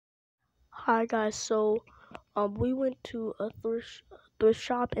Hi guys, so we went to a thrift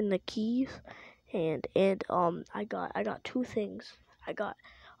shop in the Keys, and I got two things. I got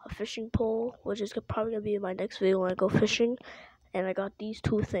a fishing pole, which is probably gonna be in my next video when I go fishing, and I got these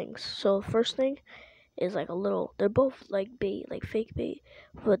two things. So first thing is like a little. They're both like bait, like fake bait,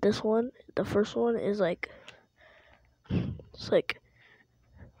 but the first one is like it's like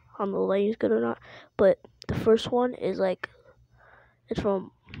I don't know if the lighting's good or not, but the first one is like it's from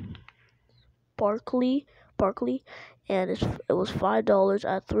Barkley, and it was $5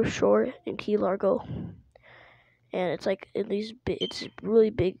 at thrift store in Key Largo, and it's like it's really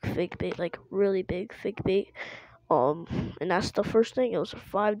big fake bait, like really big fake bait. And that's the first thing. It was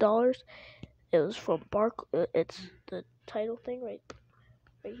 $5. It was from It's the title thing right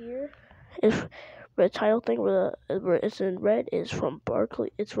here. It's the title thing where it's in red is from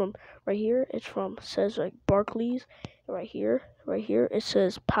Barkley. It's from right here. Says like Barclays. Right here it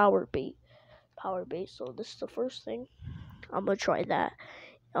says power bait. So this is the first thing. I'm gonna try that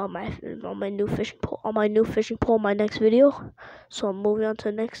on my new fishing pole in my next video. So I'm moving on to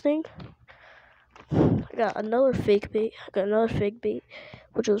the next thing. I got another fake bait.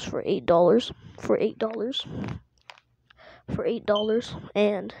 Which was for $8.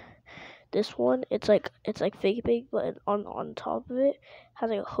 And this one, it's like fake bait, but on top of it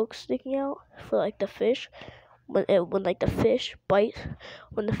has like a hook sticking out for like the fish. When the fish bites it,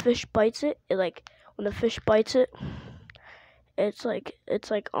 when the fish bites it, it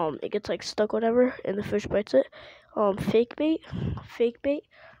gets like stuck whatever, and the fish bites it. Fake bait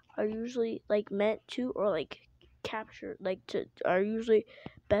are usually like meant to or like capture are usually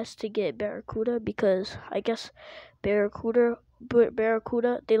best to get barracuda, because I guess barracuda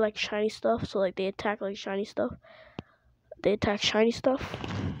they like shiny stuff, so like they attack shiny stuff.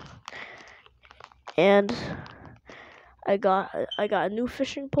 And I got a new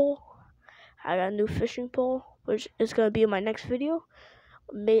fishing pole. Which is gonna be in my next video.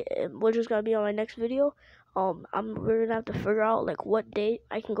 We're gonna have to figure out like what day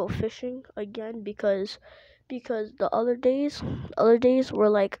I can go fishing again, because the other days were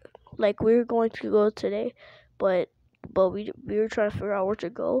like we were going to go today, but we were trying to figure out where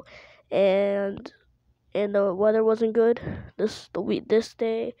to go, and the weather wasn't good this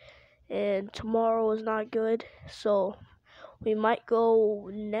day, and tomorrow was not good, so we might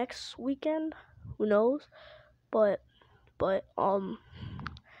go next weekend. Who knows? But what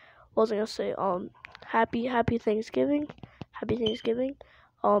was I gonna say? Happy Thanksgiving.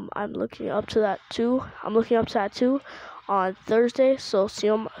 I'm looking up to that too. On Thursday. So see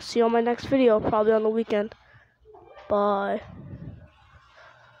you on my next video, probably on the weekend. Bye.